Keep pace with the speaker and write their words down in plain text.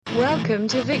Welcome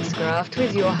to Vixcraft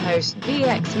with your host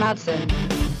VX Madsen.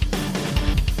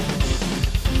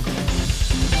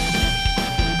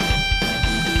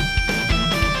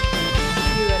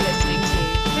 You are listening to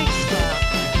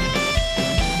Vixcraft.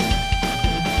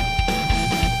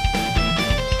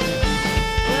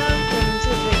 Welcome to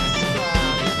Vixcraft.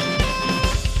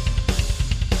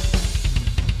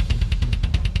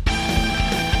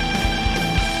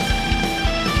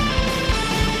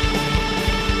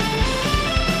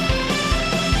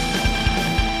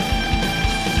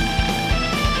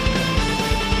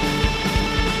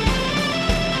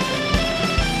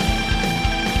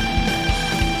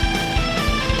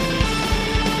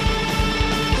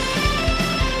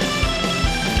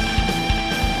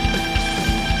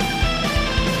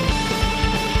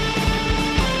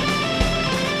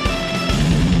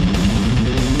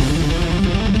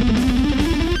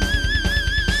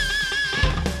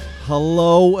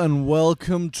 Hello and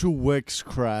welcome to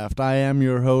Vixcraft. I am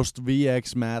your host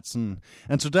VX Madsen,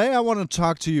 and today I want to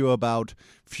talk to you about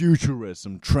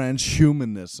futurism,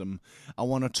 transhumanism. I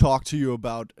want to talk to you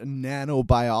about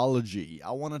nanobiology.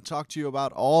 I want to talk to you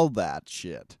about all that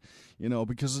shit. You know,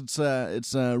 because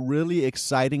it's a really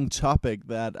exciting topic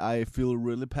that I feel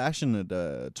really passionate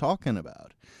talking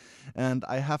about. And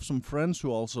I have some friends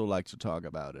who also like to talk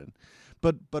about it.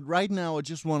 But right now, I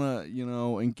just want to,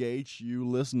 engage you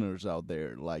listeners out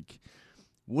there. Like,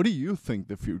 what do you think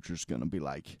the future's going to be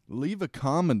like? Leave a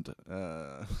comment,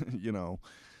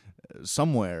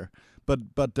 somewhere. But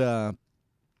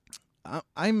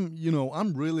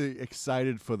I'm really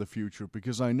excited for the future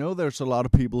because I know there's a lot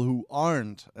of people who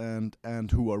aren't and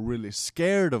who are really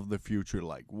scared of the future.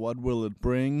 Like, what will it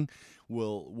bring?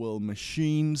 Will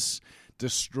machines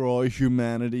destroy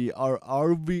humanity?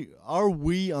 Are we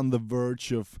on the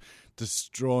verge of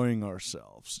destroying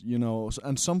ourselves? You know,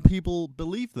 and some people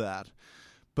believe that,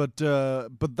 but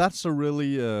that's a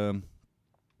really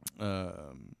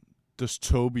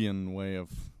dystopian way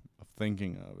of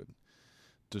thinking of it.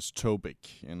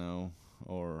 Dystopic,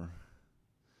 or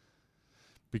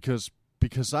because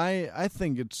I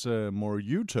think it's more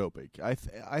utopic. I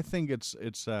think it's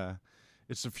a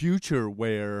future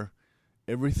where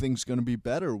everything's going to be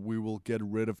better. We will get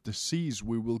rid of disease.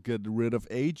 We will get rid of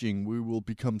aging. We will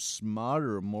become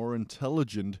smarter, more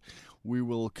intelligent. We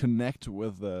will connect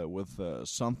with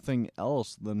something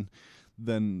else than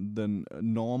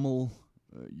normal,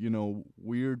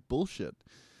 weird bullshit.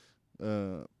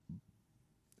 And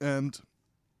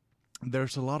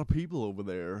there's a lot of people over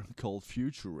there called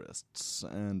futurists,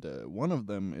 and one of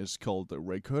them is called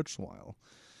Ray Kurzweil.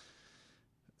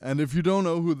 And if you don't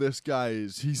know who this guy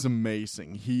is, he's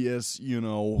amazing. He is,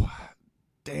 Bill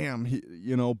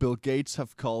Gates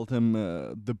have called him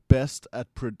the best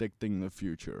at predicting the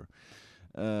future.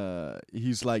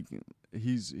 He's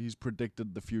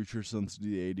predicted the future since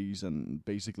the 80s, and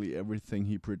basically everything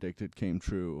he predicted came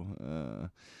true.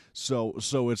 So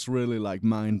it's really like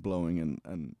mind blowing.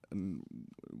 And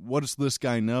what does this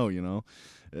guy know?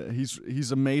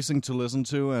 He's amazing to listen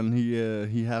to, and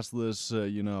he has this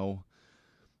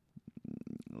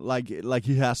like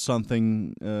he has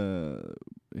something.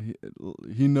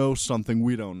 He knows something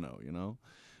we don't know.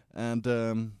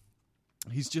 And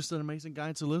he's just an amazing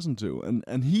guy to listen to,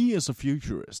 and he is a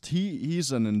futurist.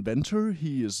 He's an inventor.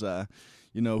 He is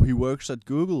he works at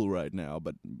Google right now,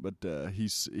 but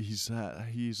he's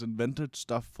invented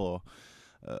stuff for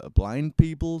blind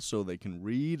people so they can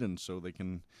read and so they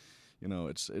can,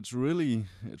 it's really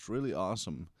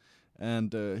awesome.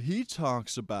 And he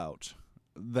talks about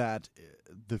that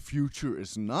the future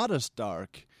is not as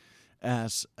dark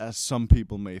as some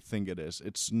people may think it is.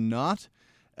 It's not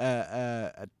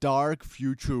a dark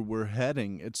future we're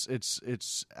heading. It's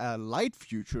a light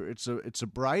future. It's a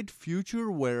bright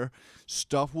future where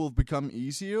stuff will become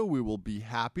easier. We will be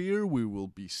happier. We will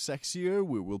be sexier.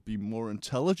 We will be more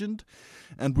intelligent,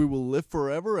 and we will live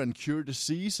forever and cure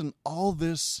disease and all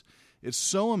this. It's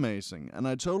so amazing, and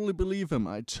I totally believe him.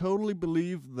 I totally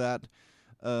believe that.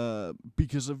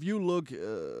 Because if you look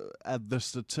at the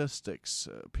statistics,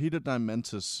 Peter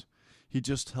Diamandis, he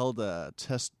just held a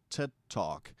TED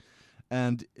talk,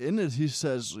 and in it he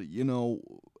says,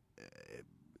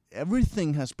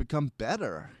 everything has become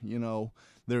better.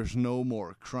 There's no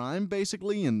more crime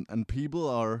basically, and people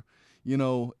are,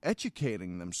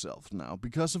 educating themselves now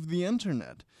because of the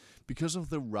internet, because of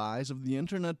the rise of the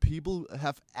internet. People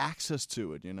have access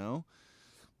to it.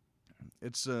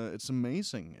 It's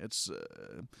amazing. It's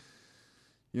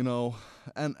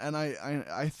and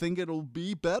I think it'll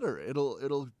be better.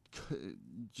 It'll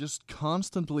just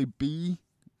constantly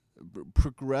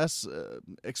progress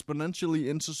exponentially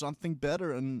into something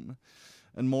better and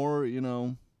more,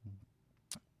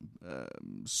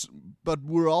 but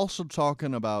we're also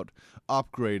talking about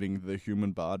upgrading the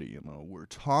human body. You know, we're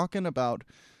talking about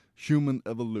human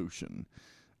evolution,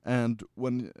 and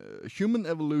when human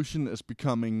evolution is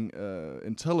becoming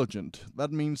intelligent,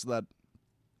 that means that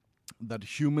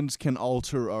humans can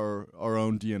alter our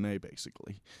own DNA,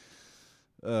 basically.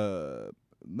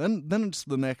 Then it's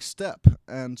the next step,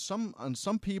 and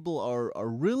some people are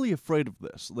really afraid of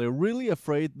this. They're really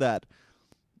afraid that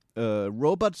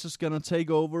robots is gonna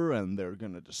take over and they're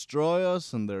gonna destroy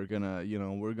us, and they're gonna,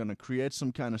 we're gonna create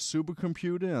some kind of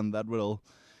supercomputer and that will,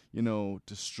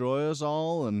 destroy us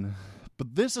all.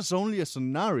 But this is only a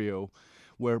scenario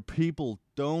where people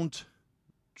don't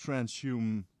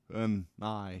transhumanize.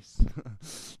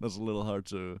 That's a little hard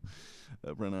to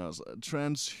pronounce.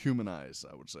 Transhumanize,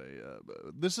 I would say.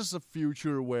 This is a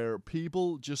future where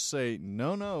people just say,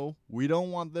 no, we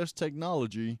don't want this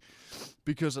technology,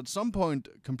 because at some point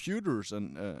computers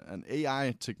and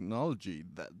AI technology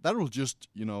that will just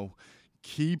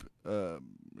keep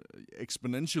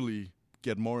exponentially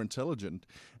get more intelligent,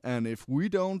 and if we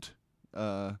don't,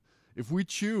 if we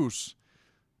choose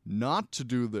not to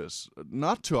do this,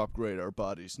 not to upgrade our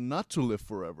bodies, not to live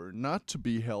forever, not to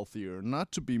be healthier,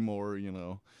 not to be more,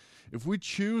 if we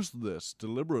choose this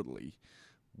deliberately,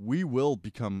 we will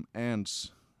become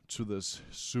ants to this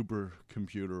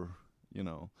supercomputer,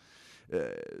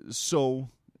 so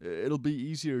it'll be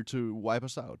easier to wipe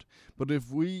us out. But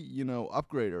if we,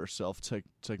 upgrade ourselves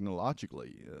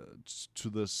technologically to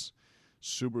this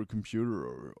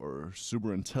supercomputer or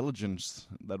super intelligence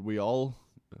that we all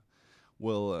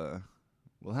will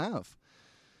have,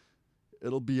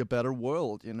 it'll be a better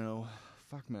world,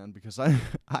 Fuck, man, because I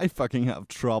fucking have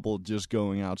trouble just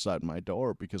going outside my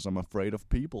door because I'm afraid of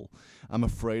people. I'm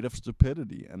afraid of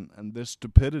stupidity, and this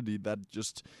stupidity that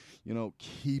just,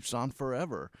 keeps on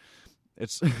forever.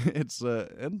 It's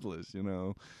endless,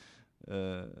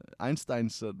 Einstein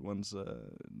said once,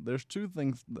 there's two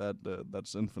things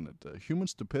that's infinite: human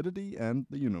stupidity and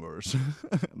the universe.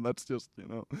 And that's just,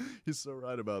 he's so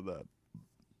right about that.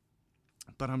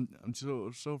 But I'm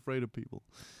so afraid of people.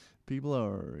 People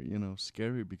are,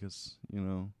 scary because,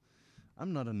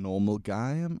 I'm not a normal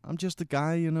guy. I'm just a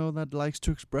guy, that likes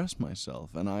to express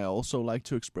myself. And I also like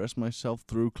to express myself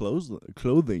through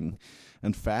clothing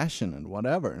and fashion and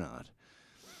whatever not.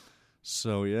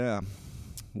 So, yeah.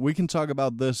 We can talk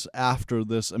about this after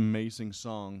this amazing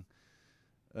song.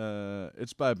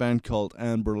 It's by a band called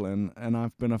Anberlin, and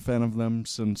I've been a fan of them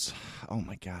since, oh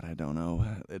my god, I don't know.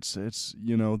 It's this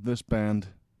band,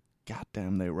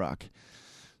 goddamn, they rock.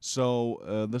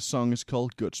 So, this song is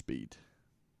called Goodspeed.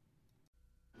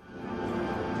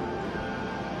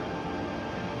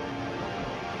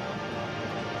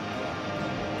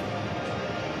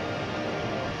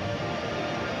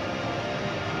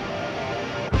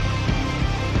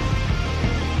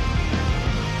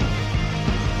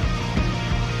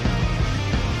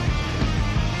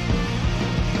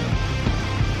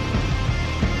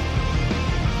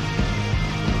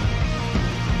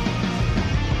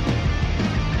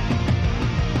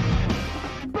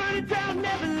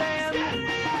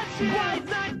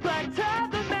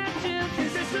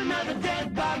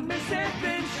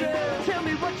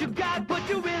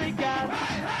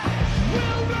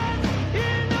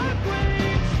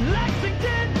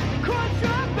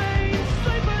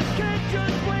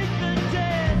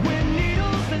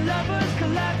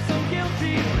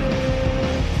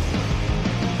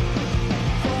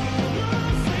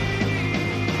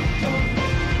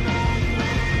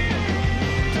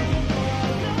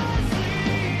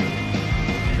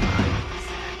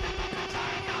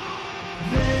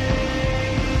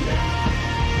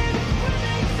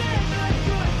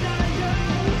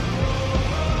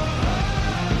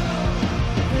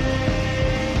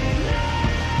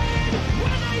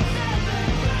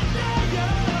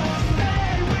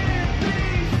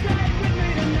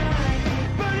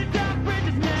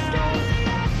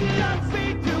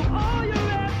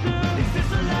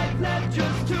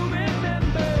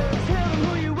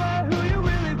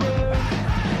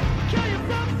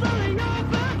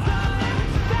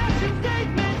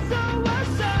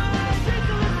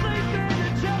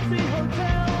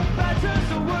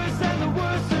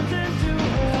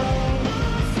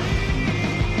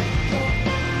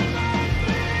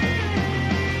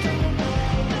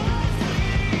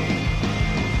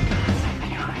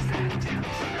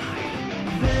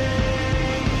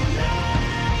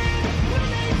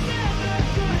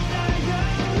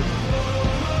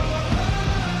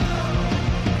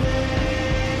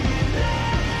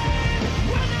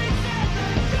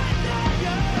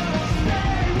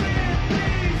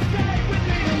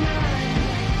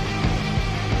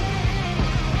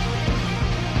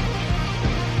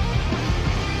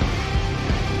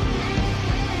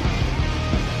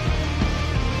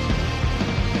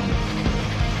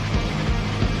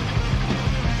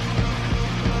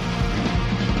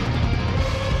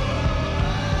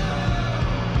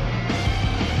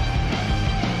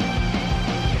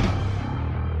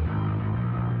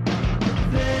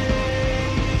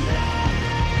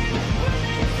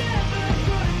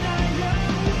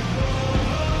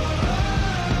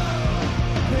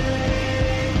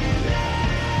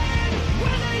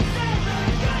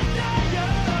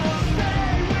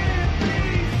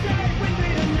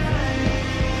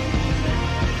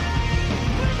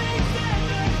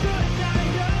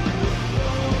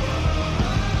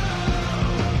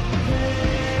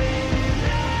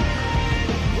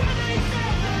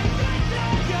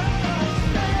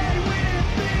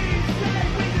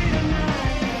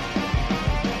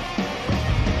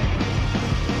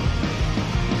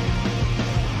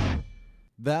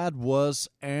 that was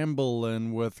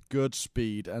Amberlin with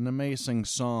Goodspeed, an amazing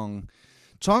song.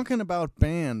 Talking about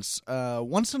bands,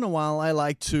 once in a while I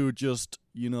like to just,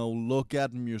 look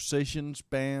at musicians,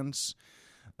 bands,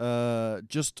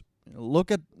 just look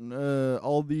at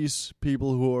all these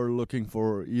people who are looking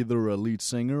for either a lead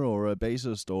singer or a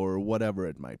bassist or whatever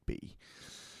it might be.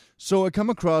 So I come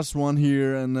across one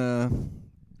here, and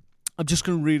I'm just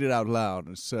going to read it out loud.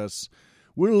 It says,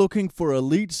 "We're looking for a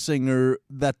lead singer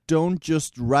that don't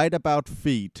just write about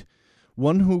feet,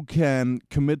 one who can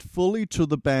commit fully to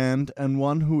the band, and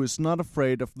one who is not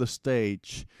afraid of the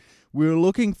stage. We're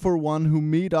looking for one who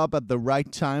meet up at the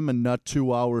right time and not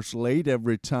 2 hours late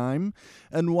every time,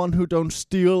 and one who don't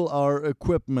steal our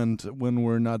equipment when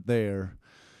we're not there.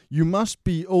 You must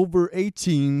be over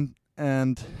 18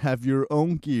 and have your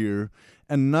own gear,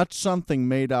 and not something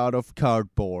made out of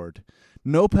cardboard.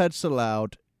 No pets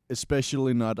allowed,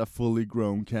 especially not a fully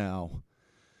grown cow."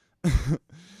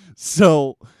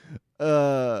 So,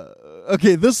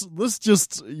 okay, this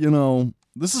just,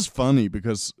 this is funny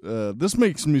because this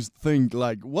makes me think,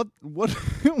 like, what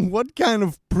what kind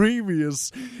of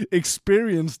previous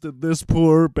experience did this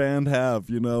poor band have?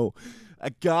 A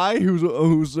guy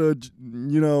who's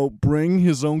bring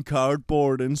his own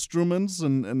cardboard instruments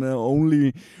and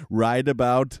only write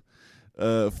about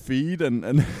feed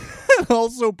and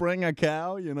also bring a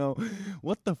cow.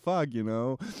 What the fuck?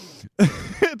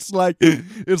 It's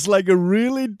like a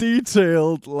really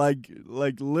detailed like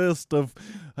list of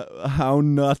how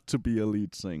not to be a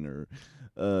lead singer.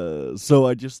 So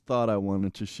I just thought I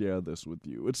wanted to share this with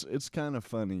you. It's kind of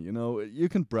funny, You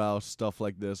can browse stuff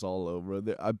like this all over.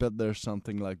 I bet there's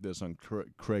something like this on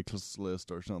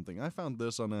Craigslist or something. I found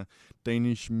this on a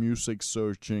Danish music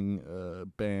searching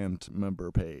band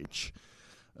member page.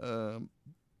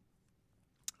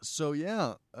 So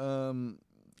yeah,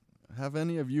 have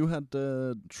any of you had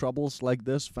troubles like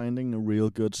this finding a real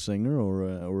good singer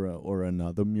or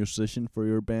another musician for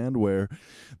your band, where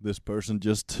this person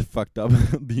just fucked up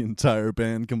the entire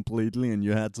band completely and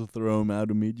you had to throw them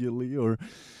out immediately? Or,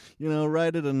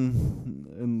 write it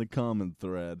in the comment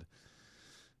thread.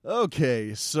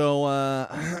 Okay, so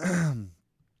I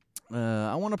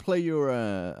want to play your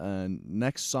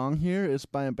next song here. It's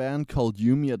by a band called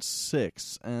Yumi at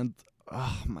 6, and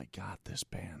oh my god, this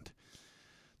band.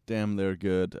 Damn, they're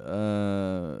good.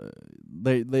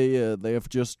 They have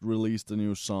just released a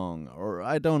new song, or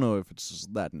I don't know if it's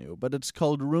that new, but it's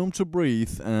called Room to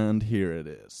Breathe, and here it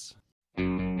is.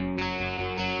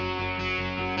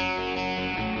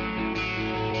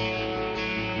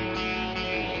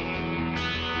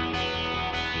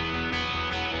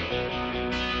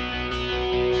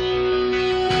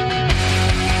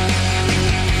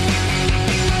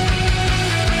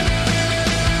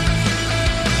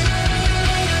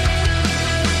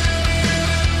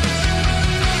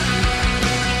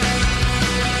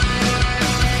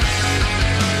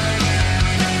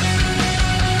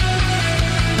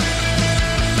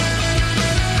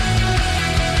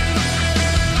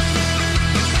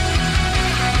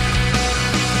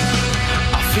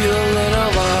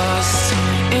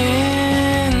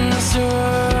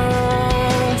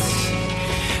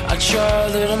 Try a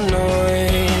little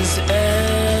noise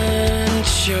and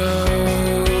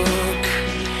choke.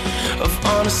 I've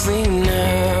honestly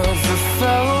never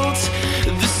felt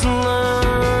this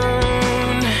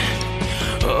alone.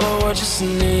 Oh, I just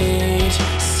need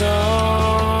someone.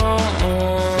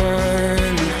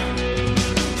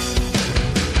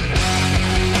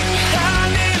 I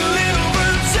need a little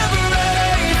room to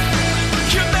breathe.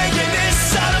 You're making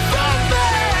this out of me.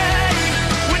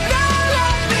 When all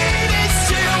I need is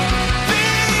to be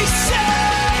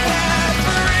set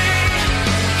free.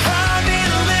 I need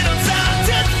a little time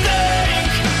to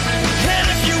think. And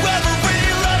if you ever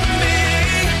really love me,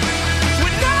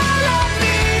 when all I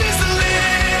need is a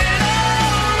little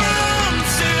room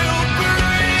to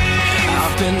breathe.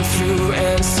 I've been through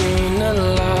and seen a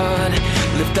lot.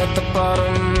 Lived at the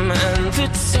bottom and the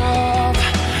top.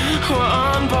 We're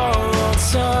on borrowed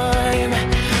time,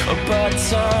 but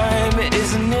time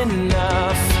isn't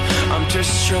enough. I'm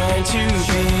just trying to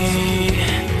be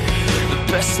the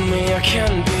best me I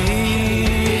can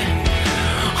be.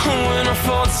 When I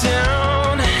fall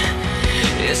down,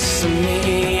 it's just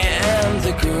me and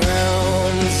the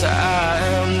ground. I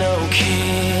am no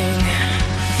king,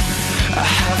 I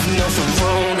have no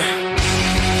throne.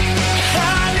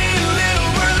 I need a little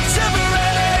room to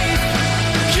breathe.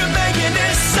 You're making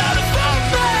this out of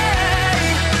me.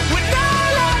 When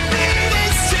all I need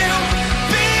is to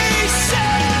be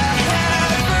set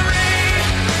free.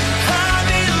 I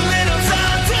need a little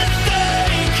time to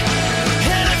think.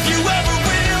 And if you ever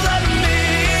really love me,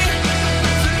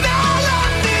 then all I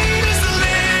need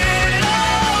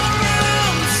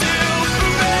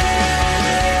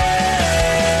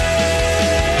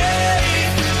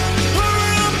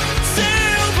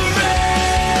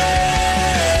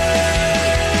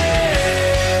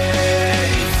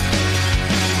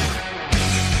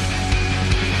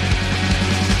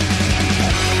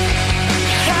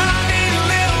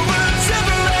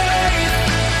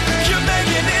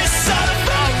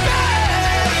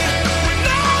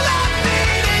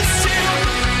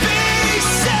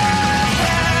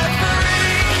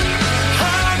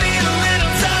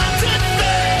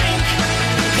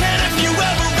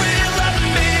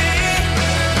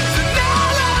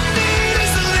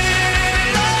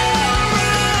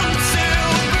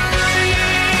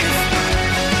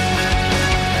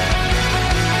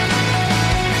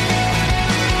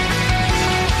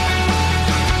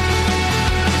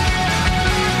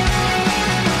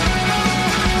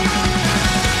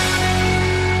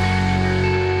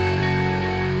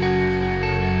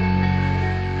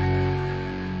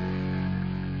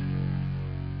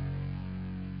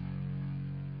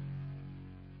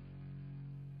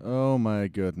my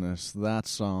goodness, that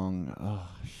song. Oh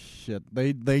shit.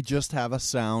 They just have a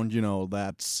sound, you know,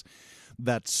 that's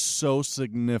so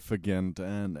significant,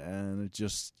 and it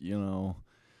just, you know,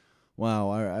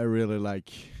 wow, I really like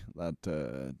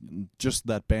that, just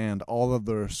that band. All of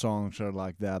their songs are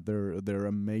like that. They're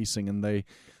amazing, and they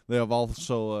have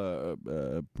also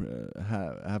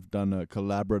have done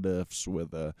collaboratives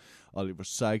with Oliver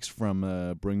Sykes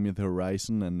from Bring Me the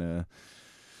Horizon and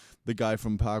the guy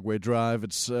from Parkway Drive.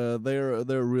 It's they're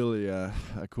really a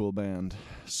cool band.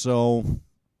 So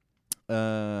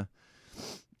if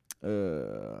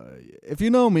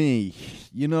you know me,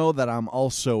 you know that I'm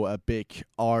also a big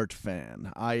art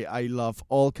fan. I love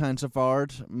all kinds of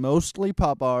art, mostly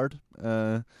pop art,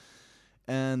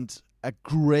 and a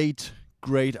great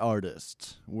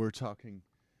artist. We're talking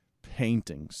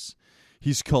paintings.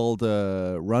 He's called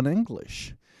Ron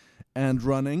English, and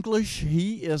Ron English,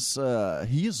 he is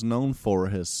known for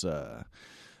his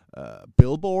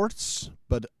billboards,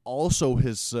 but also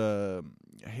his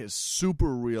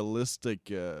super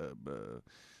realistic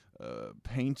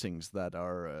paintings that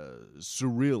are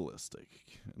surrealistic,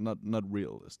 not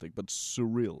realistic, but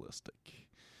surrealistic.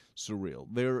 Surreal.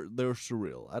 They're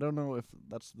surreal. I don't know if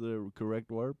that's the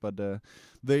correct word, but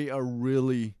they are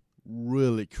really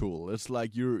cool. It's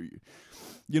like you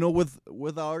know,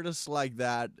 with artists like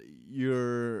that,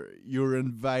 you're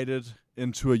invited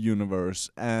into a universe,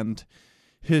 and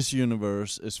his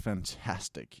universe is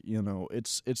fantastic. You know,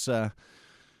 it's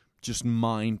just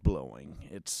mind blowing.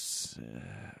 It's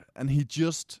and he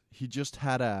just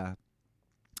had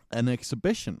an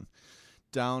exhibition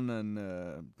down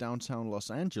in downtown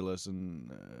Los Angeles in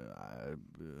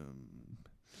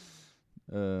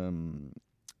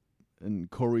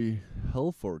Corey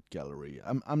Helford Gallery.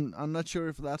 I'm not sure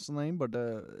if that's the name, but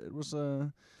it was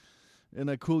in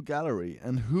a cool gallery.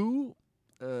 And who,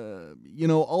 you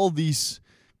know, all these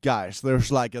guys.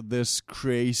 There's like this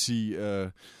crazy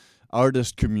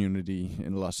artist community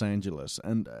in Los Angeles,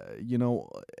 and you know,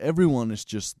 everyone is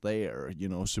just there, you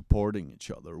know, supporting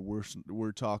each other.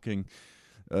 We're talking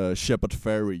Shepard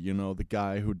Fairey, you know, the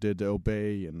guy who did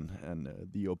Obey and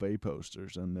the Obey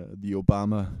posters and the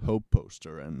Obama Hope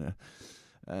poster, and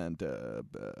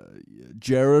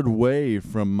Jared Way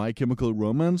from My Chemical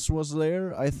Romance was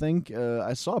there. I think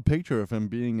I saw a picture of him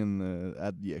being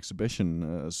at the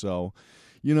exhibition. So,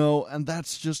 you know, and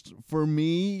that's just for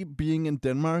me being in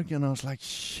Denmark, and I was like,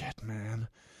 shit, man.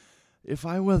 If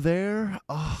I were there,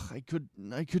 I could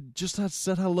just have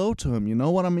said hello to him. You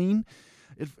know what I mean?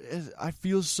 I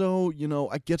feel so, you know,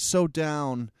 I get so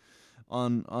down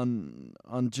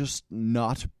on just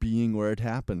not being where it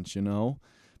happens, you know,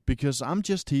 because I'm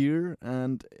just here,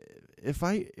 and if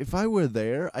I were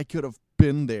there, I could have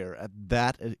been there at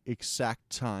that exact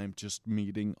time, just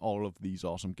meeting all of these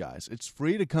awesome guys. It's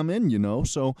free to come in, you know,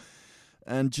 so,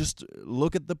 and just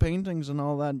look at the paintings and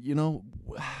all that, you know.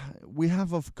 We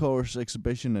have, of course,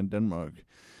 exhibition in Denmark.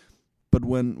 But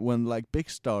when like big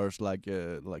stars like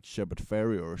Shepard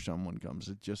Fairey or someone comes,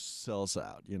 it just sells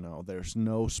out. You know, there's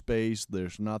no space,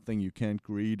 there's nothing, you can't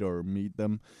greet or meet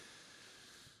them.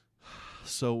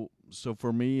 So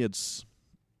for me, it's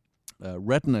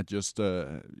Retna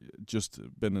just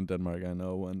been in Denmark, I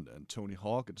know, and Tony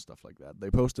Hawk and stuff like that. They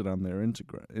posted on their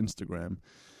Instagram,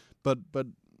 but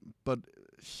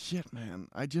shit, man,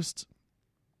 I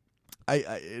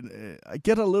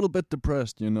get a little bit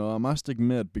depressed, you know, I must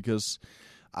admit, because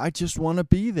I just want to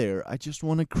be there. I just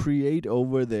want to create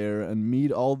over there and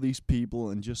meet all these people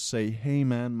and just say, hey,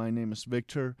 man, my name is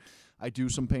Victor. I do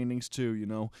some paintings too, you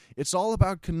know. It's all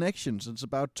about connections. It's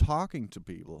about talking to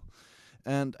people.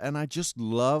 And I just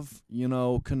love, you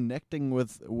know, connecting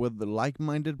with the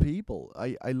like-minded people.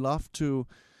 I love to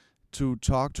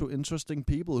talk to interesting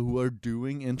people who are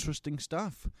doing interesting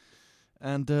stuff.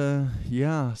 And,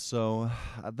 yeah, so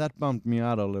that bumped me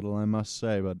out a little, I must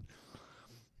say,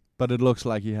 but it looks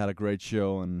like he had a great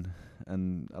show, and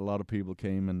a lot of people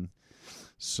came, and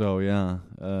so, yeah,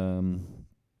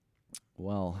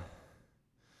 well,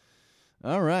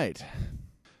 all right.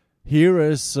 Here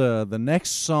is the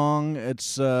next song.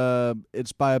 It's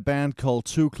by a band called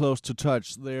Too Close to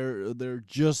Touch. They're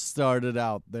just started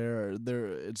out.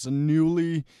 It's a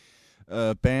newly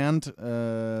band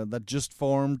that just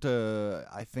formed.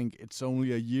 I think it's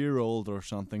only a year old or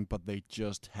something, but they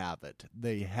just have it.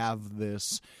 They have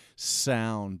this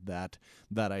sound that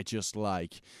I just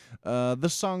like. The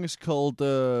song is called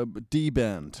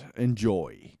D-Band.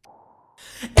 Enjoy.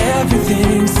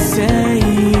 Everything's the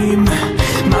same.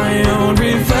 My own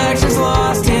reflection's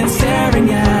lost in staring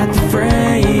at the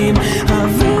frame of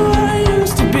who I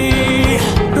used to be.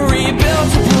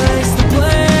 Rebuilt to place the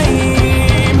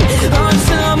blame on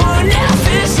someone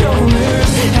else's shoulder.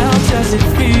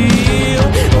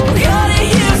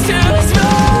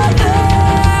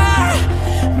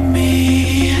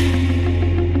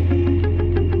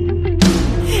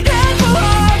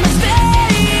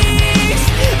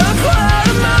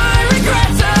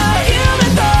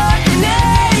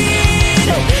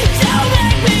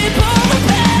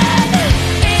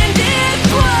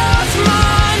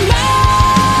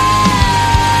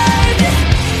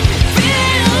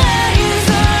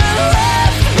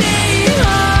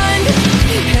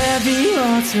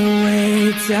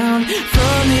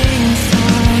 on the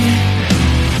inside.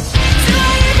 Do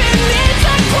I even need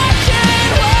to question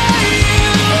where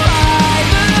you lie?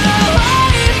 The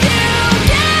life you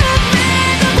give me,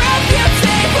 the breath you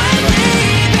take when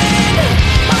leaving.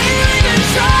 Are you even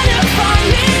trying to find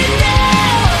me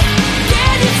now?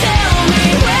 Can you tell me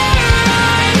where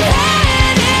I'm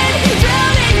headed?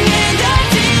 Drowning in the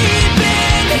deep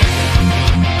end.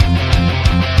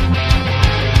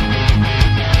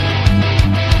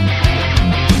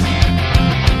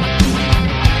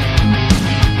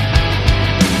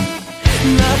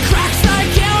 The cracks I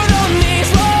count on these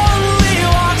lonely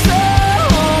walks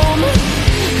home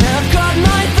have got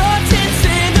my thoughts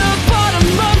inside the bottom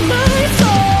of my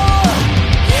soul.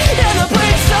 And the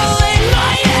place I lay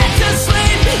my head to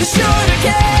sleep, the shoulder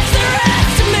cast the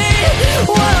rest of me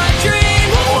while I dream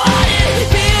of what it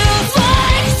feels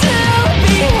like to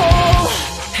be whole.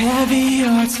 Heavy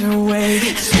hearts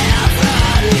awake still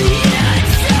from the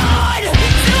inside.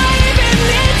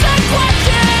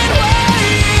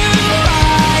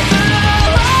 Do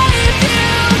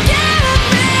I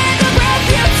even need to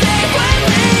question where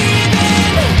you lie?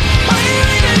 The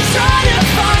life you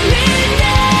give me,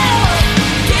 the breath you take when leaving. Are you even trying to find me now?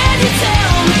 Can you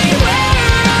tell me where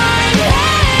I'm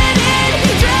headed?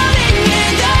 Drowning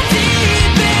in the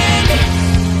deep end.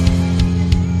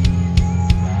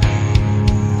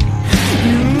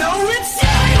 You know it's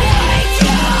time to wake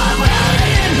up,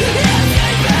 running. It's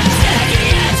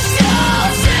taking its toll,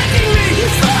 taking me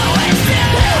slow and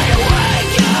steady. You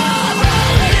wake up,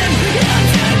 running.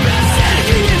 It's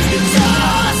taking its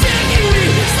toll, taking me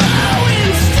slow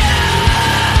and steady.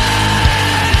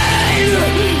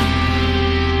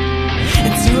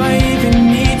 Do I even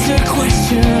need to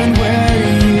question where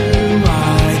you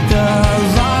lie? The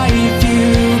life you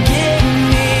give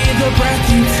me, the breath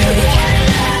you take. Do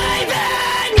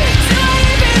I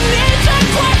even need to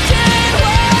question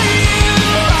where you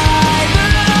lie? The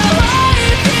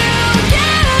life you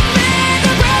give me,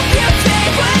 the breath you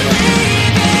take when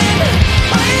leaving.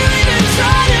 Are you even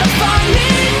trying to find me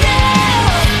now?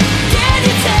 Can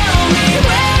you tell me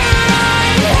where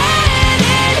I'm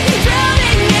headed?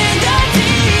 Drowning in the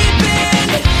deep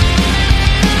end.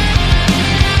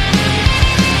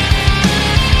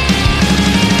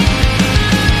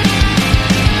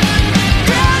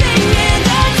 Drowning in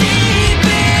the deep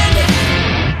end.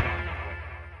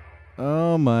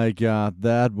 Oh my god,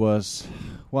 that was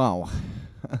wow.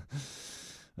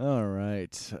 All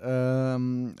right.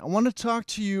 I want to talk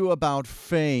to you about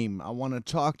fame. I want to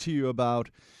talk to you about,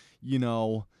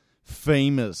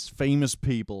 famous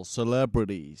people,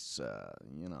 celebrities.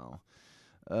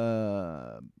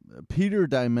 Peter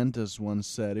Diamandis once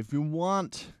said, if you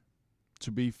want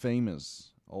to be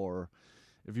famous or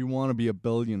if you want to be a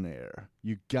billionaire,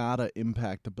 you gotta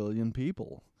impact a billion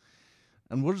people.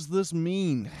 And what does this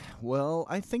mean? Well,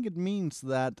 I think it means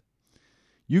that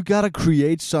you gotta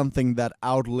create something that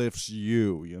outlives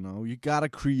you, You gotta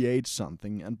create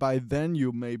something, and by then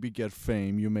you maybe get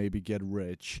fame, you maybe get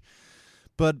rich.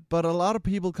 But a lot of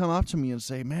people come up to me and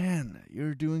say, man,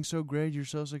 you're doing so great, you're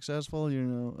so successful,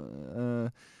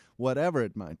 whatever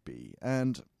it might be.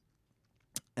 And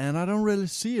I don't really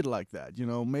see it like that,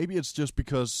 Maybe it's just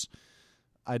because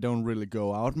I don't really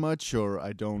go out much, or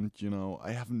I don't,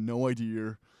 I have no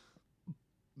idea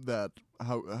that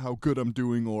how good I'm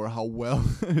doing or how well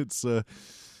it's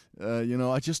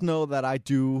I just know that I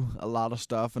do a lot of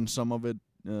stuff, and some of it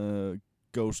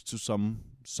goes to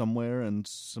somewhere, and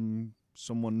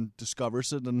someone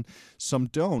discovers it, and some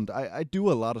don't. I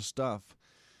do a lot of stuff.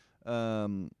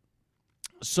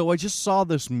 So I just saw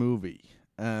this movie,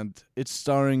 and it's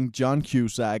starring John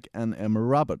Cusack and Emma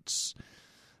Roberts.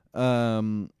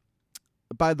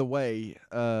 By the way,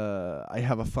 I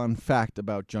have a fun fact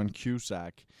about John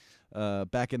Cusack.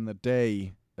 Back in the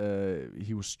day,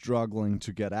 he was struggling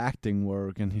to get acting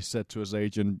work, and he said to his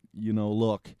agent,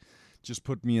 look, just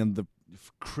put me in the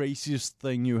craziest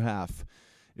thing you have.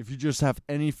 If you just have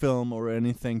any film or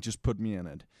anything, just put me in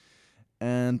it.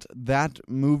 And that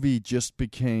movie just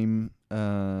became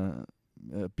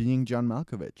Being John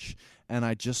Malkovich. And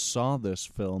I just saw this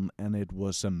film, and it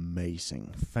was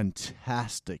amazing,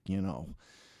 fantastic.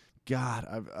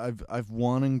 God, I've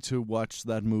wanting to watch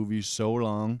that movie so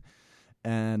long,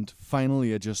 and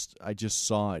finally I just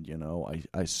saw it.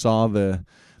 I saw the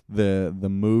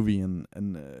movie, and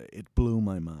it blew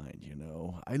my mind.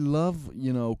 I love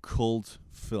cult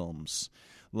films,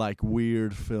 like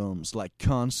weird films, like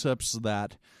concepts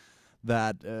that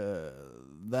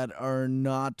are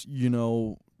not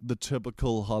the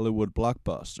typical Hollywood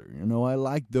blockbuster. I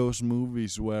like those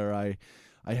movies where I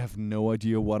have no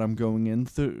idea what I'm going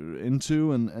into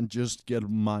and just get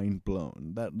mind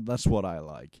blown. That's what I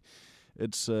like.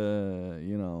 It's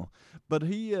but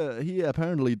he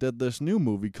apparently did this new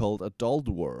movie called Adult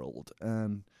World,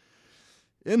 and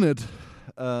in it,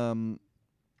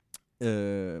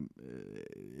 the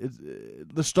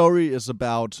story is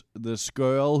about this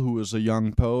girl who is a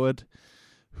young poet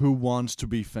who wants to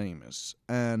be famous,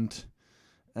 and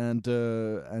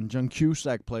John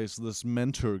Cusack plays this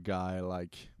mentor guy,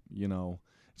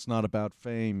 it's not about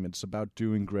fame, it's about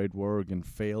doing great work and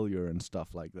failure and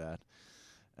stuff like that.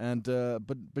 And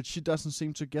but she doesn't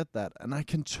seem to get that, and I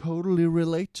can totally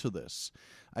relate to this.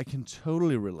 I can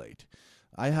totally relate.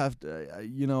 I have,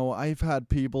 I've had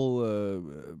people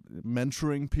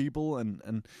mentoring people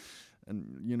and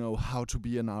how to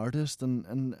be an artist,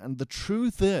 and the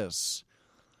truth is,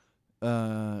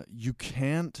 you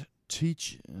can't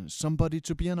teach somebody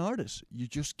to be an artist. You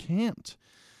just can't.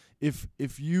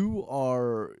 If you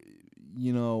are,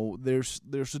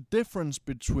 there's a difference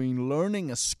between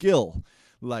learning a skill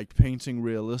like painting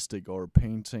realistic or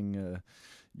painting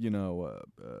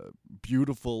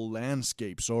beautiful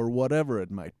landscapes or whatever it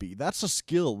might be. That's a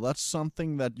skill. That's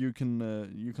something that you can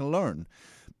learn.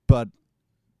 But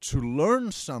to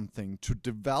learn something, to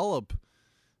develop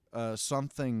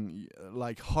something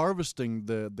like harvesting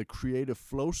the creative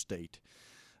flow state,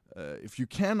 if you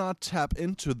cannot tap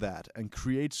into that and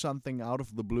create something out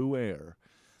of the blue air,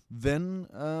 then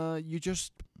you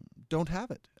just don't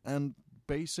have it. And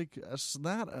basic as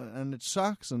that, and it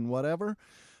sucks and whatever.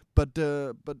 But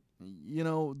then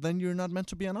you're not meant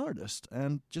to be an artist,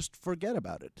 and just forget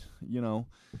about it,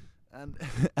 And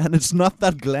and it's not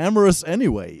that glamorous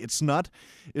anyway. It's not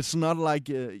like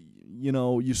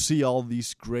you see all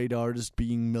these great artists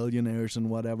being millionaires and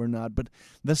whatever not. But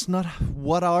that's not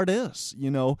what art is.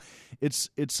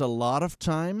 It's a lot of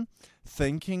time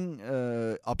thinking,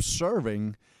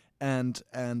 observing, and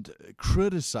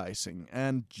criticizing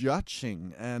and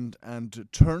judging and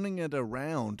turning it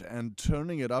around and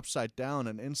turning it upside down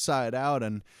and inside out,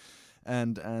 and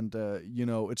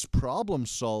it's problem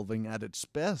solving at its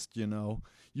best.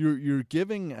 You're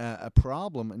giving a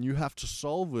problem and you have to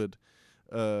solve it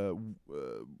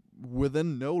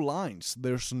within no lines.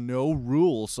 There's no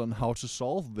rules on how to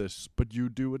solve this, but you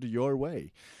do it your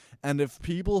way. And if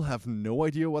people have no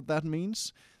idea what that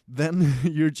means, then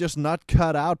you're just not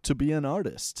cut out to be an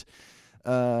artist.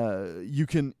 You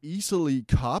can easily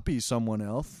copy someone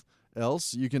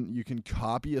else. You can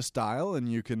copy a style,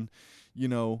 and you can,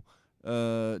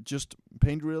 just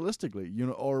paint realistically,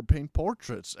 or paint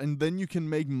portraits, and then you can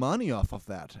make money off of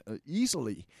that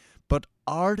easily. But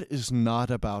art is not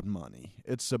about money.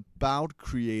 It's about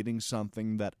creating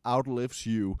something that outlives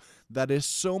you, that is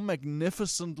so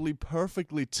magnificently,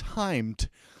 perfectly timed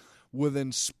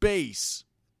within space,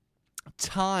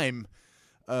 time.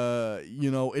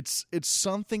 It's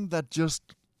something that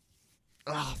just,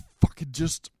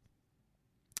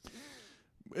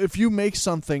 if you make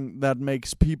something that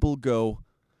makes people go,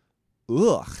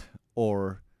 ugh,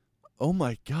 or oh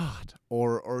my god,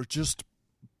 or just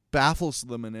baffles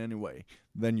them in any way,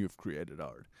 then you've created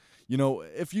art.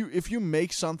 If you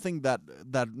make something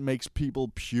that makes people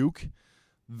puke,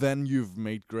 then you've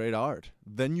made great art.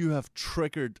 Then you have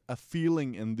triggered a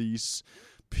feeling in these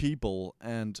people,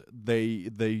 and they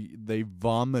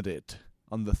vomit it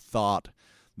on the thought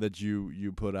that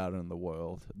you put out in the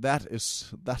world. That's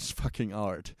fucking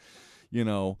art.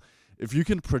 If you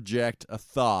can project a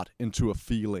thought into a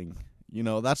feeling,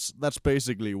 that's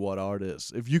basically what art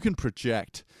is. If you can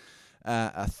project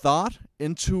a thought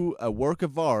into a work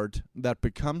of art that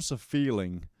becomes a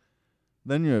feeling,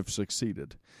 then you have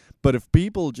succeeded. But if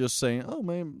people just say, "Oh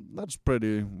man, that's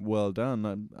pretty well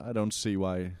done. I don't see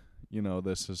why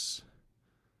this is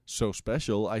so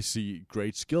special. I see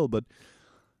great skill, but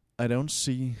I don't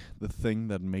see the thing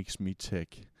that makes me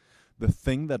tick. The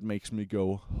thing that makes me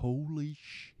go, holy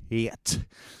shit,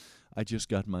 I just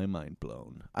got my mind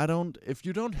blown." If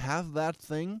you don't have that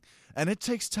thing, and it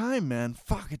takes time, man.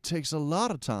 Fuck, it takes a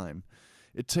lot of time.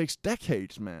 It takes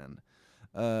decades, man.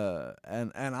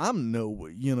 And I'm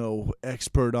no,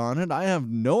 expert on it. I have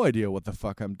no idea what the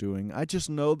fuck I'm doing. I just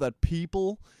know that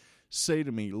people say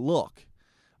to me, "Look,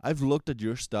 I've looked at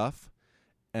your stuff,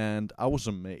 and I was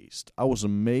amazed. I was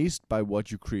amazed by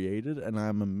what you created, and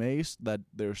I'm amazed that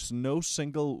there's no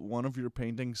single one of your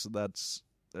paintings that's,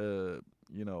 the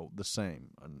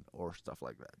same," or stuff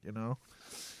like that,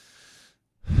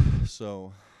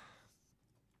 So,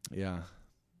 yeah.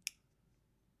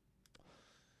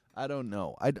 I don't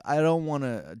know. I don't want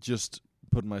to just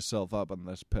put myself up on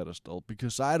this pedestal,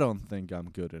 because I don't think I'm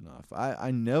good enough.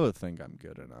 I never think I'm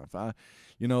good enough.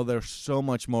 There's so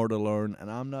much more to learn,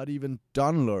 and I'm not even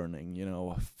done learning.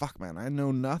 Fuck, man, I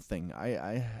know nothing.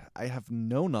 I have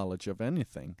no knowledge of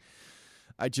anything.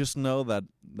 I just know that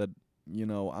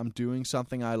I'm doing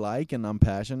something I like and I'm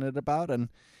passionate about, and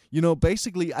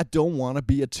basically I don't want to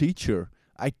be a teacher.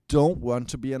 I don't want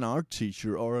to be an art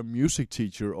teacher or a music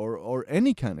teacher or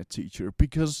any kind of teacher,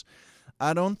 because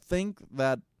I don't think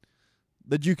that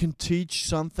you can teach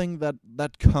something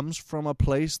that comes from a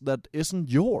place that isn't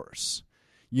yours.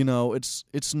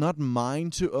 It's not mine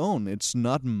to own. It's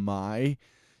not my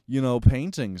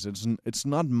paintings. It's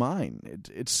not mine.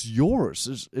 It's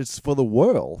yours. It's for the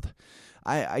world.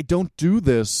 I don't do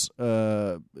this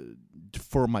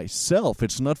for myself.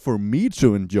 It's not for me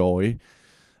to enjoy.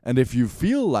 And if you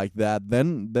feel like that,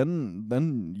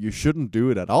 then you shouldn't do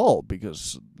it at all,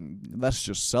 because that's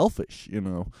just selfish.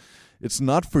 It's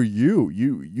not for you.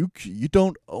 You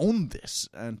don't own this.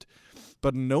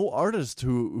 But no artist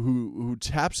who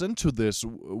taps into this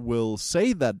will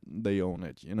say that they own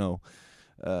it.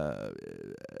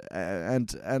 And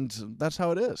that's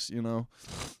how it is.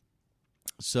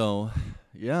 So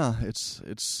yeah,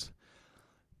 it's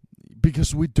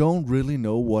because we don't really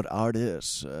know what art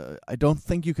is. I don't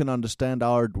think you can understand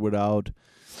art without.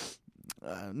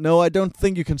 No, I don't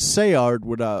think you can say art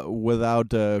without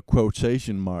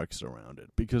quotation marks around it,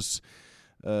 because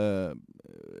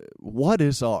what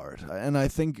is art? And I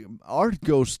think art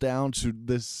goes down to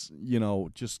this,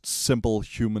 just simple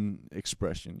human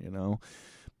expression,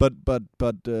 But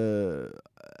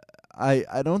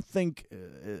I don't think,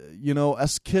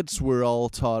 as kids we're all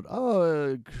taught,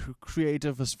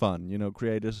 creative is fun,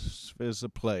 creative is a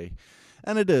play.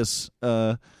 And it is.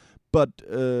 But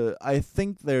I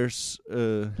think there's,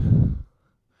 at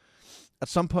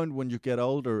some point when you get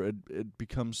older, it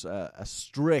becomes a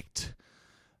strict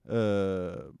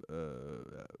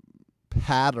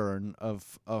pattern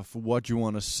of what you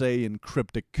want to say in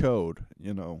cryptic code,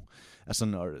 as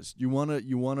an artist. You want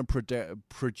to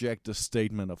project a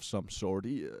statement of some sort.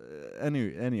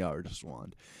 Any artist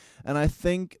want. And I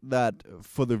think that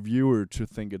for the viewer to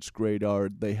think it's great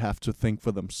art, they have to think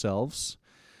for themselves,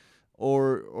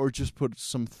 or just put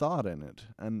some thought in it.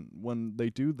 And when they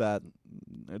do that,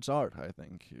 it's art, I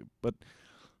think. But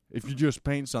if you just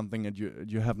paint something and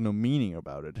you have no meaning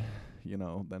about it,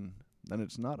 then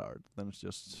it's not art. Then it's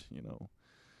just,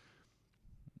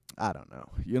 I don't know.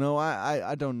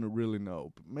 I don't really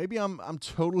know. Maybe I'm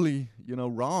totally,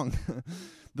 wrong.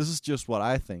 This is just what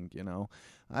I think,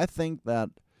 I think that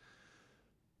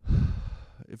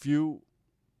if you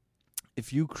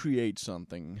create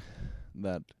something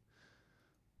that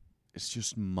is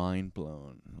just mind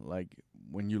blown, like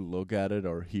when you look at it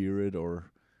or hear it,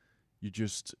 or you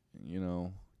just,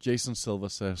 Jason Silva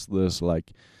says this,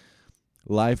 like,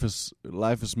 life is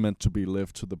meant to be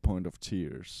lived to the point of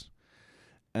tears.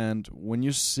 And when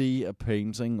you see a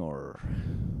painting or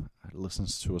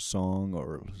listens to a song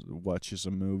or watches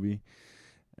a movie,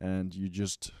 and you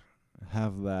just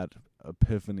have that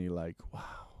epiphany, like,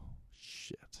 wow,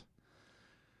 shit,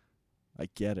 I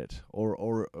get it.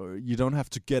 Or you don't have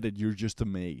to get it, you're just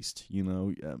amazed,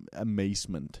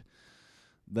 amazement.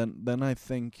 Then I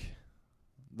think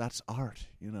that's art,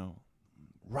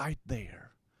 right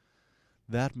there.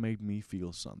 That made me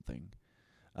feel something.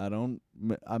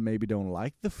 I maybe don't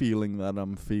like the feeling that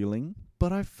I'm feeling,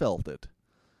 but I felt it.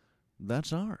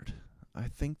 That's art. I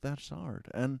think that's art.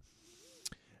 And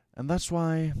that's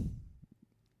why,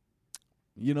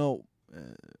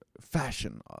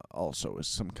 fashion also is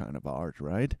some kind of art,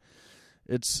 right?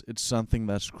 It's something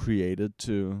that's created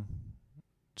to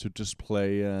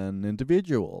display an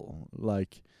individual,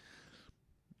 like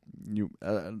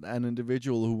an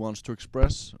individual who wants to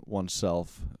express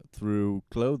oneself through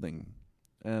clothing.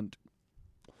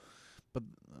 But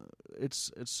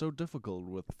it's so difficult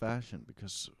with fashion,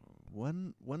 because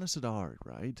when is it art,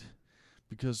 right?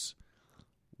 Because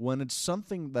when it's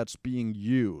something that's being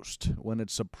used, when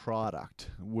it's a product,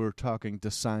 we're talking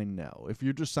design now. If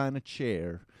you design a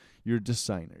chair, you're a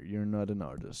designer. You're not an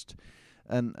artist.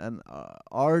 And an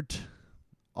art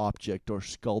object or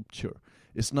sculpture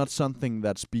is not something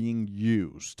that's being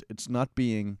used. It's not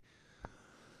being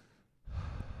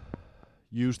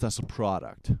used as a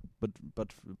product, but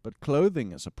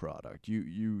clothing is a product.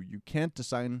 You can't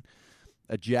design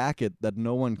a jacket that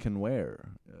no one can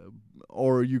wear,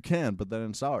 or you can, but then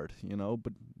it's art,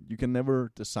 But you can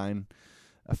never design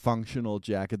a functional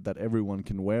jacket that everyone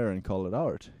can wear and call it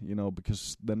art,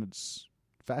 because then it's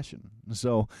fashion.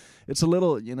 So it's a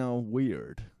little,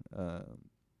 weird.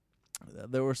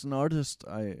 There was an artist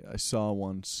I saw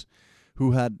once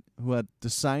who had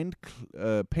designed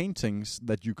paintings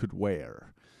that you could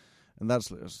wear, and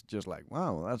that's just like,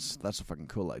 wow, that's a fucking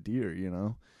cool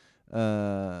idea,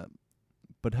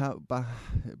 But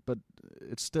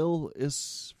it still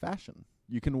is fashion,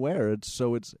 you can wear it,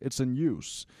 so it's in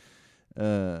use.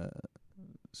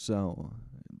 So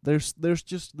there's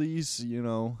just these, you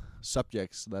know,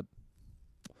 subjects that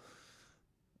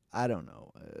I don't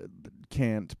know,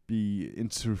 can't be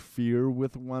interfere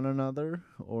with one another,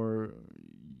 or,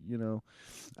 you know,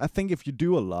 I think if you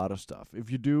do a lot of stuff, if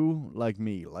you do like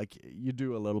me, like you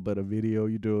do a little bit of video,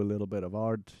 you do a little bit of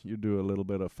art, you do a little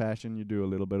bit of fashion, you do a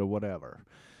little bit of whatever,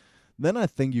 then I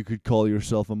think you could call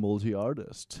yourself a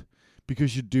multi-artist,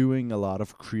 because you're doing a lot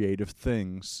of creative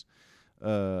things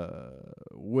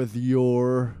with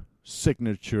your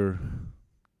signature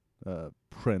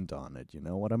print on it, you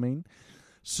know what I mean?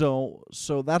 So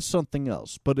that's something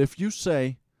else. But if you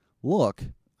say, look,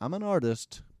 I'm an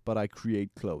artist, but I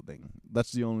create clothing,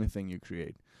 that's the only thing you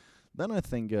create, then I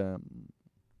think, I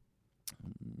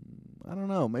don't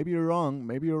know, maybe you're wrong,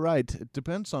 maybe you're right. It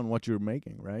depends on what you're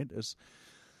making, right? Because,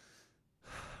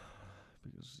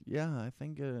 yeah, I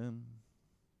think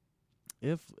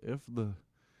if the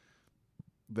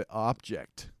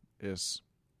object is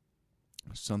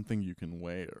something you can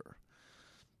wear,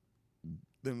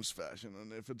 then it's fashion,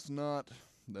 and if it's not,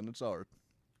 then it's art.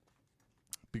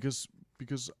 Because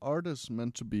art is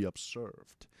meant to be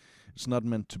observed. It's not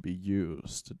meant to be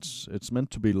used. It's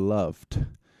meant to be loved,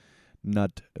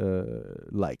 not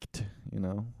liked. You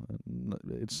know,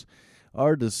 it's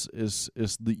art is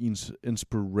the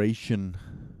inspiration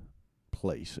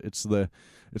place. It's the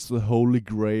holy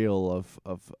grail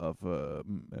of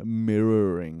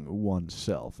mirroring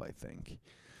oneself, I think.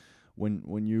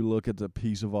 When you look at a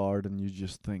piece of art and you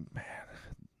just think, man,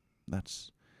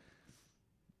 that's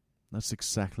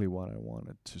exactly what I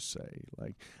wanted to say.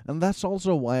 Like, and that's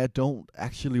also why I don't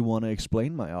actually want to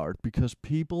explain my art, because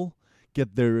people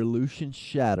get their illusions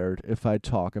shattered if I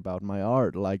talk about my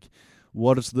art. Like,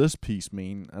 what does this piece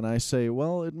mean? And I say,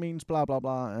 well, it means blah blah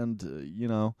blah, and you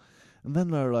know, and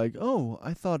then they're like, oh,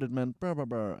 I thought it meant blah blah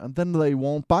blah, and then they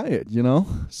won't buy it, you know.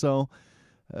 So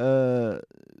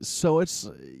it's,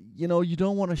 you know, you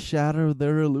don't want to shatter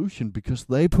their illusion, because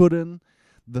they put in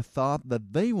the thought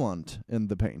that they want in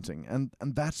the painting, and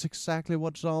that's exactly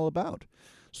what it's all about.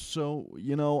 So,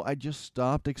 you know, I just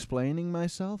stopped explaining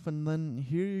myself, and then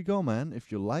here you go, man.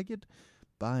 If you like it,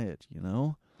 buy it, you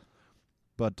know.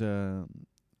 But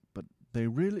they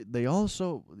really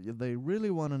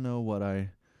want to know what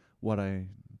I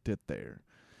did there,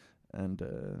 and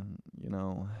you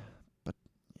know.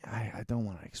 I don't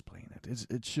want to explain it.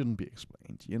 It shouldn't be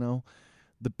explained, you know.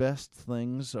 The best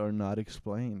things are not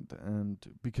explained, and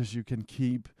because you can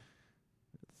keep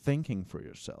thinking for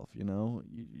yourself, you know.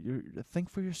 You think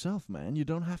for yourself, man. You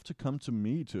don't have to come to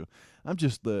me to. I'm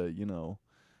just the, you know,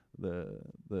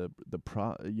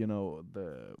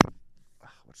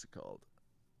 what's it called?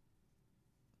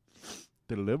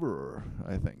 Deliverer,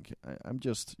 I think. I'm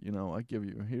just, you know, I give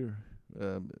you here,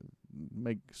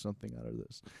 make something out of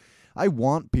this. I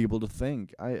want people to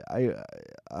think. I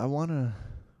want to,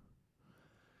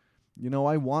 you know,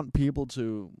 I want people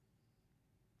to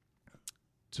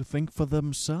think for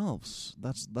themselves.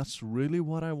 That's really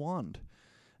what I want.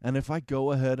 And if I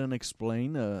go ahead and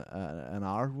explain an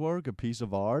artwork, a piece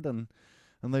of art, and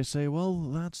they say, well,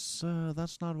 that's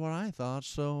not what I thought,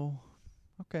 so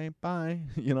okay, bye.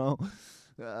 You know,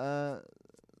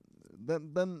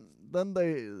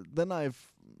 then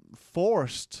I've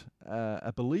forced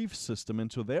a belief system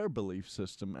into their belief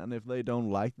system, and if they don't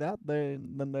like that,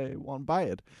 then they won't buy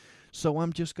it. So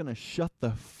I'm just gonna shut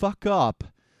the fuck up,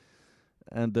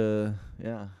 and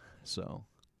yeah. So,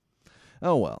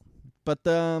 oh well. But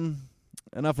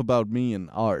enough about me and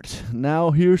art.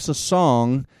 Now here's a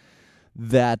song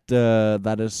that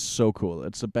is so cool.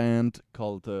 It's a band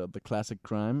called The Classic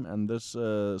Crime, and this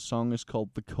song is called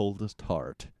The Coldest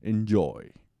Heart. Enjoy.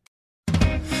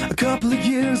 A couple of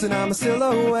years and I'm a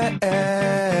silhouette.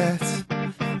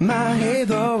 My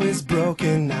halo is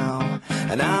broken now,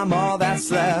 and I'm all that's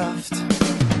left.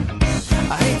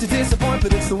 I hate to disappoint,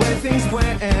 but it's the way things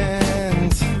went.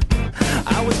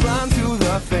 I was blind to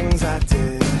the things I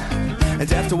did, and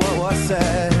deaf to what was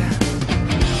said.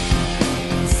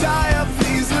 Tie up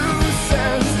these loose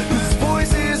ends, whose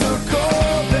voices are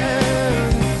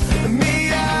calling me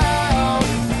out.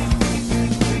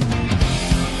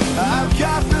 I've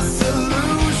got the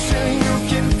solution. You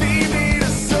can feed me to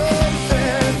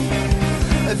something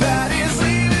that is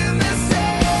leaving this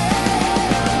town.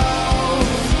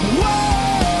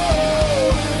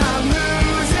 Whoa, I'm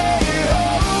losing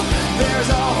hope. There's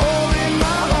a hole in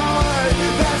my heart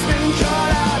that's been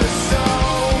cut out of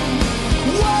stone.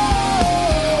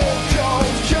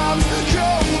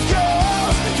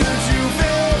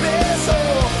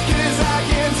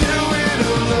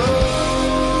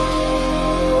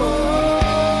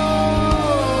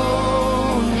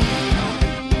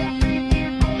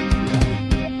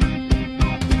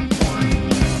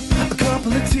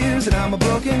 I'm a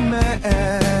broken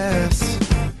mess.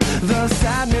 The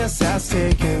sadness has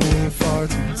taken me far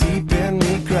too deep in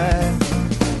regret.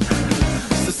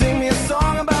 So sing me a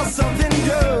song about something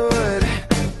good.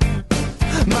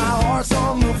 My heart's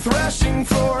on the threshing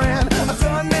floor and I've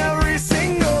done every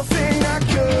single thing I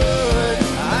could.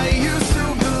 I used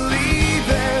to believe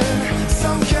in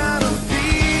some kind of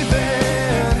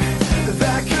feeling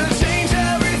that could change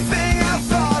everything I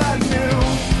thought I knew.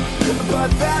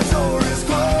 But that door is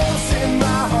closed and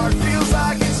my heart feels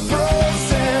like it's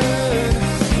frozen.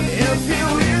 If you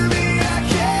hear me, I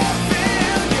can't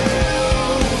feel you.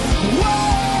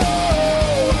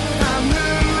 Whoa, I'm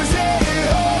losing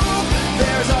hope.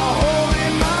 There's a hole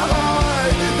in my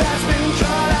heart that's been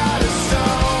cut out of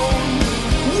stone.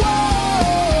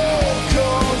 Whoa,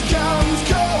 cold comes,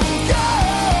 cold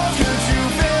goes. Could you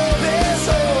fill this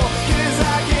hole? 'Cause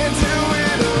I can't do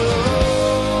it alone.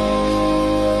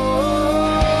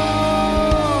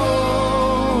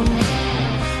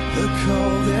 The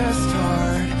coldest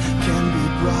heart can be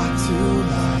brought to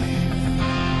life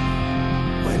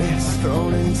when it's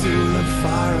thrown into the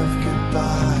fire of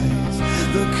goodbyes.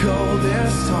 The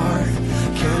coldest heart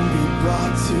can be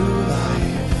brought to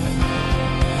life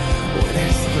when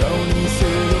it's thrown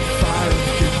into the fire of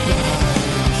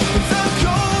goodbyes. The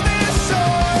coldest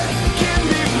heart can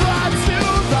be brought to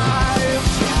life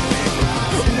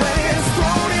when it's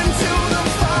thrown into the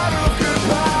fire of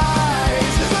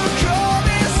goodbyes. The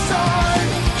coldest heart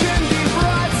can be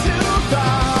brought to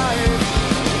life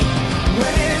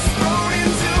when it's thrown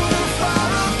into the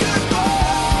fire of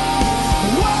goodbyes.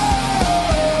 Whoa,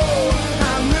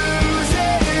 I'm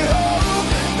losing hope.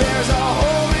 There's a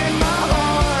hole in my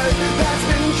heart that's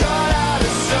been cut out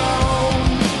of stone.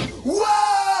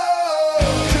 Whoa,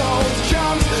 cold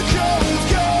comes, cold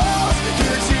goes.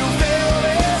 Could you fill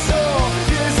this hole?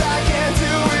 'Cause I can't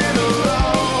do it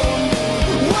alone.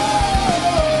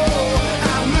 Whoa,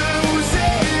 I'm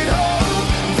losing hope.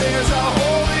 There's a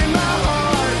hole in my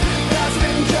heart that's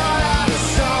been cut out of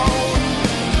stone.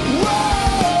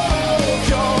 Whoa,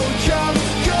 cold comes,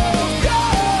 cold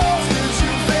goes. Could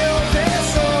you fill this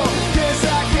hole? 'Cause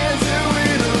I can't do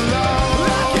it alone.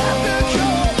 I got the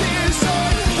coldest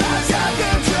heart. I got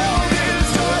the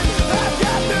coldest heart. I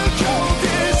got the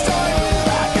coldest heart.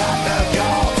 I got the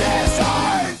coldest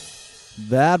heart.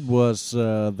 That was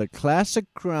the classic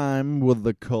crime with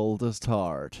the coldest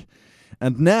heart.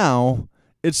 And now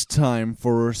it's time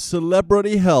for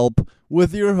Celebrity Help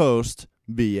with your host,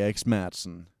 VX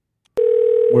Madsen.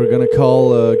 We're gonna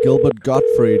call Gilbert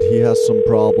Gottfried. He has some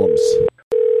problems.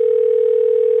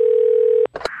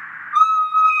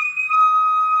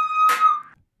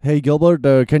 Hey Gilbert,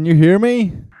 can you hear me?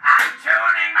 I'm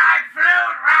tuning my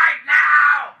flute right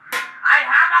now. I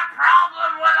have a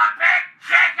problem with a big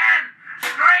chicken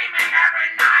screaming every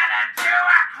night at 2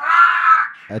 o'clock.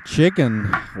 A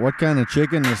chicken? What kind of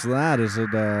chicken is that? Is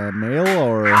it male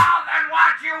or Well, then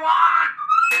what you want?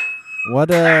 what?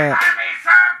 They're gonna be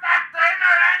served at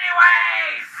dinner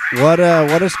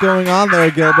anyways. What is going on there,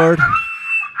 Gilbert? I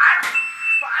don't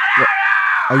know.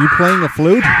 Are you playing a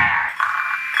flute?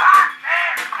 Fuck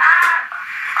this cat.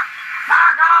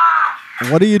 Fuck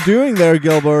off. What are you doing there,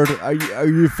 Gilbert? Are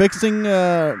you fixing?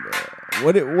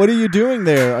 What are you doing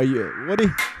there? Are you what?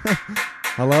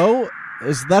 Hello?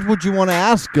 Is that what you want to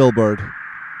ask, Gilbert? No,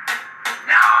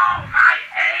 my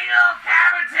anal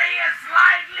cavity is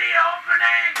slightly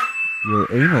opening. Your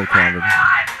anal When cavity. will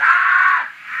I stop?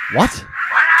 What?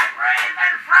 When I breathe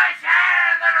in fresh air,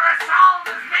 the result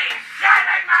is me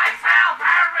shitting myself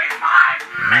every 5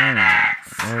 minutes.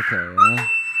 Okay.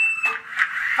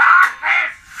 Fuck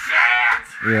this shit.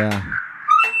 Yeah.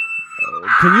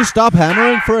 Can you stop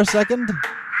hammering for a second?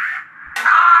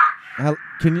 Fuck.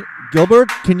 Can you, Gilbert?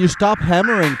 Can you stop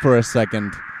hammering for a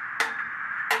second?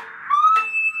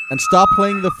 And stop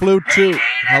playing the flute He too. needed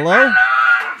Hello?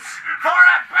 balloons for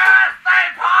a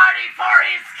birthday party for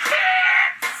his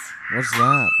kids. What's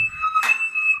that?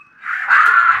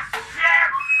 Ah, shit.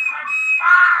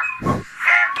 Fuck.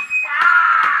 Shit.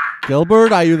 Fuck.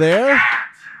 Gilbert, are you there?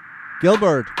 Shit.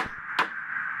 Gilbert?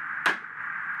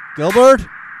 Gilbert?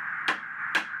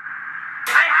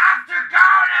 I have to go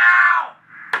now.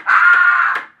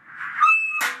 Ah.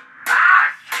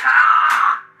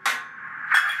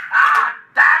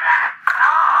 Damn it.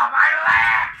 Oh, my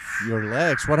legs. Your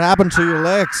legs. What happened to your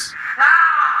legs?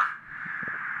 Ah.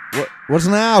 What's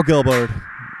now, Gilbert? I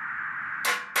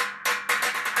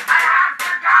have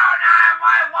to go now.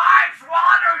 My wife's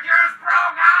water just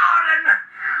broke out and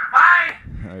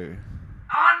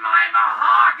on my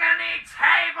mahogany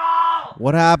table.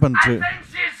 What happened I to? think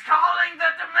she's calling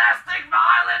the domestic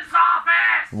violence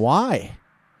office. Why?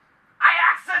 I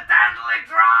accidentally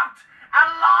dropped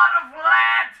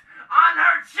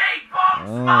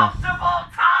multiple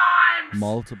times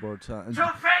Multiple times.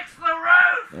 to fix the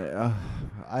roof.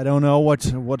 I don't know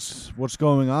what's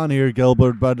going on here,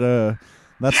 Gilbert, but that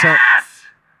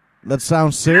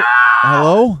sounds serious. No!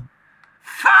 Hello?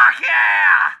 Fuck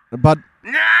yeah! But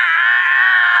No,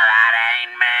 that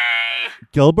ain't me.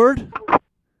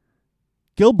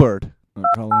 Gilbert? I'll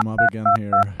call him up again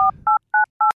here.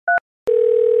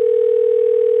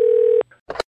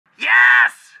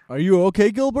 Yes! Are you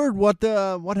okay, Gilbert? What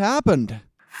happened?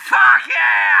 Fuck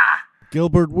yeah!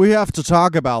 Gilbert, we have to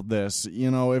talk about this.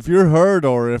 You know, if you're hurt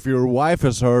or if your wife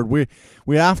is hurt, we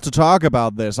have to talk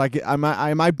about this. I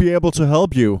might be able to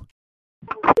help you.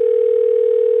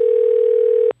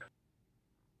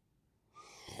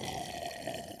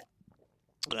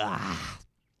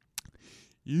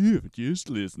 You've just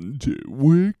listened to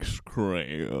Wixcraft,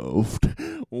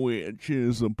 which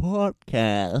is a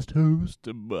podcast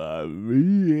hosted by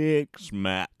VX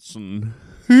Matson.